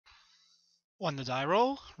On the die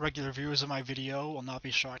roll, regular viewers of my video will not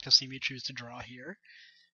be shocked to see me choose to draw here,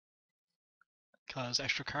 because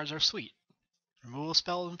extra cards are sweet. Removal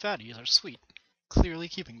spells and fatties are sweet, clearly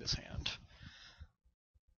keeping this hand.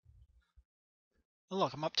 And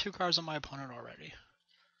look, I'm up 2 cards on my opponent already.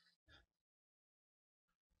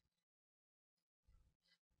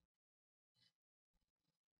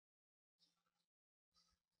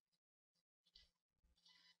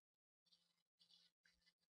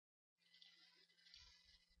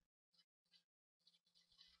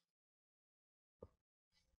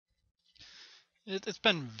 It's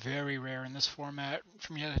been very rare in this format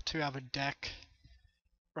for me to have a deck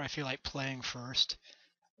where I feel like playing first.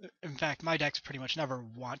 In fact, my decks pretty much never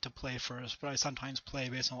want to play first, but I sometimes play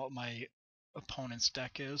based on what my opponent's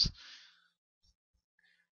deck is.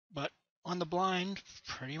 But on the blind,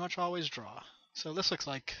 pretty much always draw. So this looks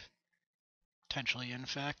like potentially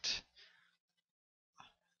infect.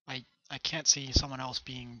 I can't see someone else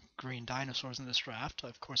being green dinosaurs in this draft.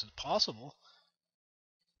 Of course, it's possible.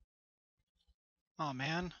 Oh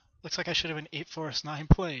man, looks like I should have been 8 forests, 9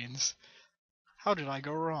 plains. How did I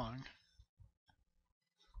go wrong?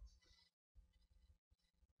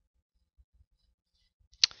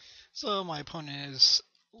 So my opponent is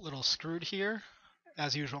a little screwed here.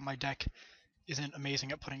 As usual, my deck isn't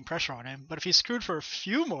amazing at putting pressure on him, but if he's screwed for a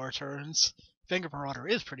few more turns, Vanguard Marauder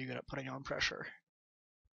is pretty good at putting on pressure.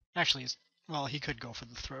 Actually, well, he could go for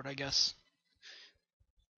the throat, I guess.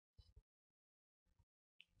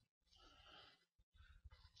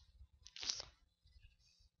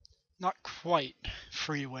 Not quite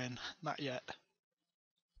free win, not yet.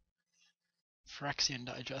 Phyrexian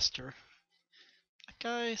Digester. That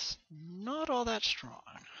guy's not all that strong,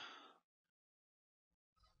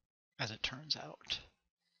 as it turns out.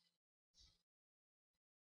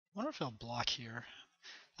 I wonder if he'll block here.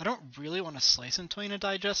 I don't really want to slice and twine a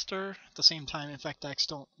Digester. At the same time, Infect decks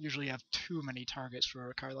don't usually have too many targets for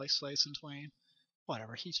a card like Slice and Twine.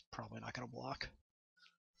 Whatever, he's probably not going to block.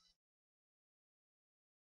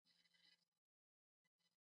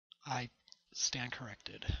 I stand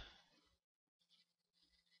corrected.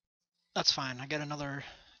 That's fine, I get another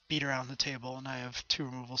beat around the table, and I have 2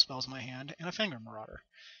 removal spells in my hand, and a Vanguard Marauder.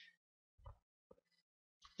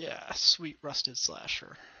 Yeah, sweet Rusted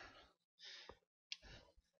Slasher.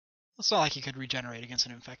 It's not like he could regenerate against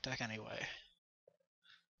an Infect deck anyway.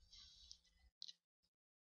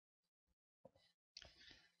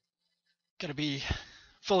 Gotta be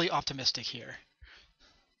fully optimistic here.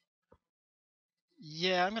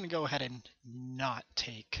 Yeah, I'm gonna go ahead and not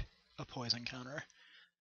take a poison counter.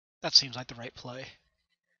 That seems like the right play.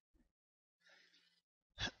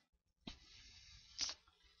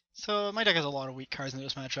 So my deck has a lot of weak cards in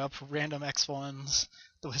this matchup. Random X1s,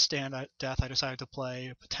 the Withstand Death I decided to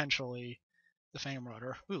play, potentially the Phantom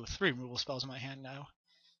Marauder. Ooh, 3 removal spells in my hand now.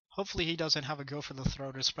 Hopefully he doesn't have a go for the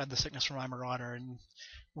throat or spread the sickness from my Marauder, and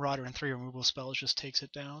Marauder and 3 removal spells just takes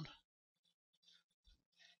it down.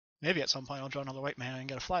 Maybe at some point I'll draw another white mana and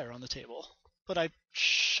get a flyer on the table. But I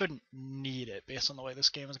shouldn't need it based on the way this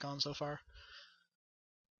game has gone so far.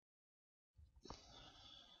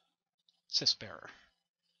 Sisbearer.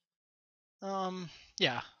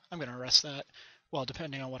 Yeah, I'm gonna arrest that. Well,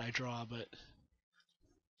 depending on what I draw, but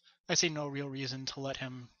I see no real reason to let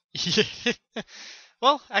him.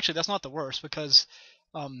 Well, actually, that's not the worst because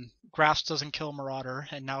Grasp doesn't kill Marauder,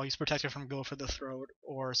 and now he's protected from go for the throat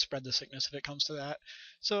or spread the sickness if it comes to that.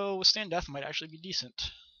 So Withstand Death might actually be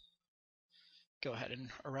decent. Go ahead and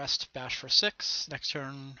arrest Bash for 6. Next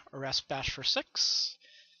turn, arrest Bash for 6.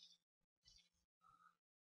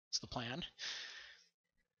 That's the plan.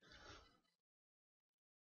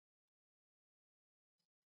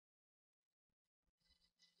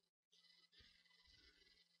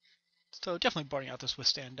 So definitely boarding out this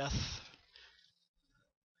Withstand Death.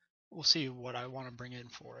 We'll see what I want to bring in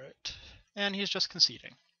for it. And he's just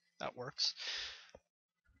conceding. That works.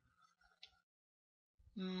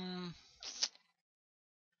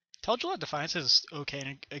 Jolin Defiance is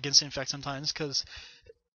okay against Infect sometimes, because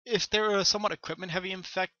if they're a somewhat equipment-heavy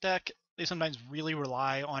Infect deck, they sometimes really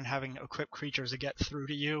rely on having equipped creatures to get through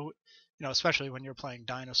to you, especially when you're playing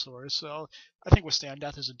dinosaurs. So I think Withstand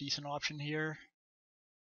Death is a decent option here.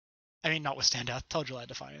 I mean, not Withstand Death, Jolin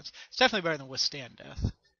Defiance. It's definitely better than Withstand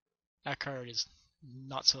Death. That card is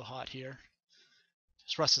not so hot here.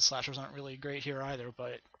 Just Rusted Slashers aren't really great here either,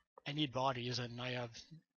 but I need bodies, and I have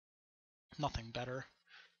nothing better.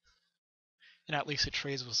 And at least it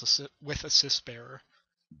trades with a Sisbearer.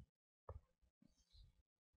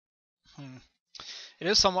 It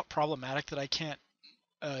is somewhat problematic that I can't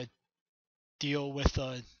deal with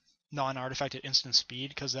non-artifacted instant speed,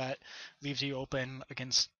 because that leaves you open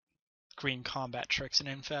against green combat tricks and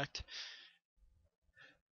infect.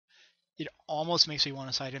 It almost makes me want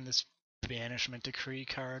to side in this Banishment Decree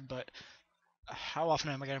card, but how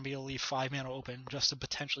often am I going to be able to leave 5 mana open just to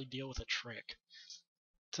potentially deal with a trick?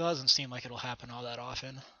 It doesn't seem like it'll happen all that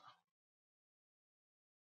often.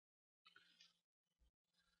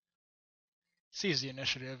 Sees the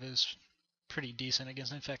initiative is pretty decent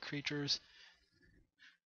against infect creatures.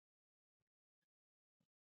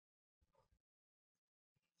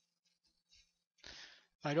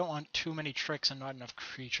 I don't want too many tricks and not enough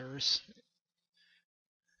creatures.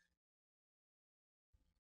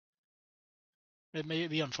 It may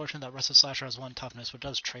be unfortunate that Restless Slasher has 1 toughness, but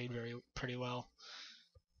does trade pretty well.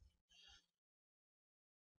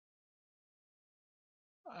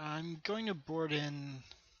 I'm going to board in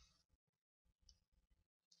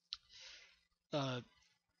the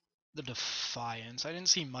Defiance. I didn't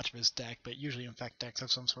see much of his deck, but usually infect decks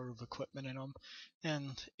have some sort of equipment in them,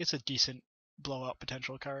 and it's a decent blowout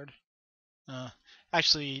potential card.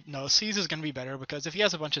 Actually, no, Siege is going to be better because if he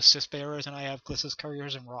has a bunch of Cis Bearers and I have Glissus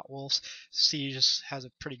Couriers and Rot Wolves, Siege has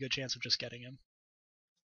a pretty good chance of just getting him.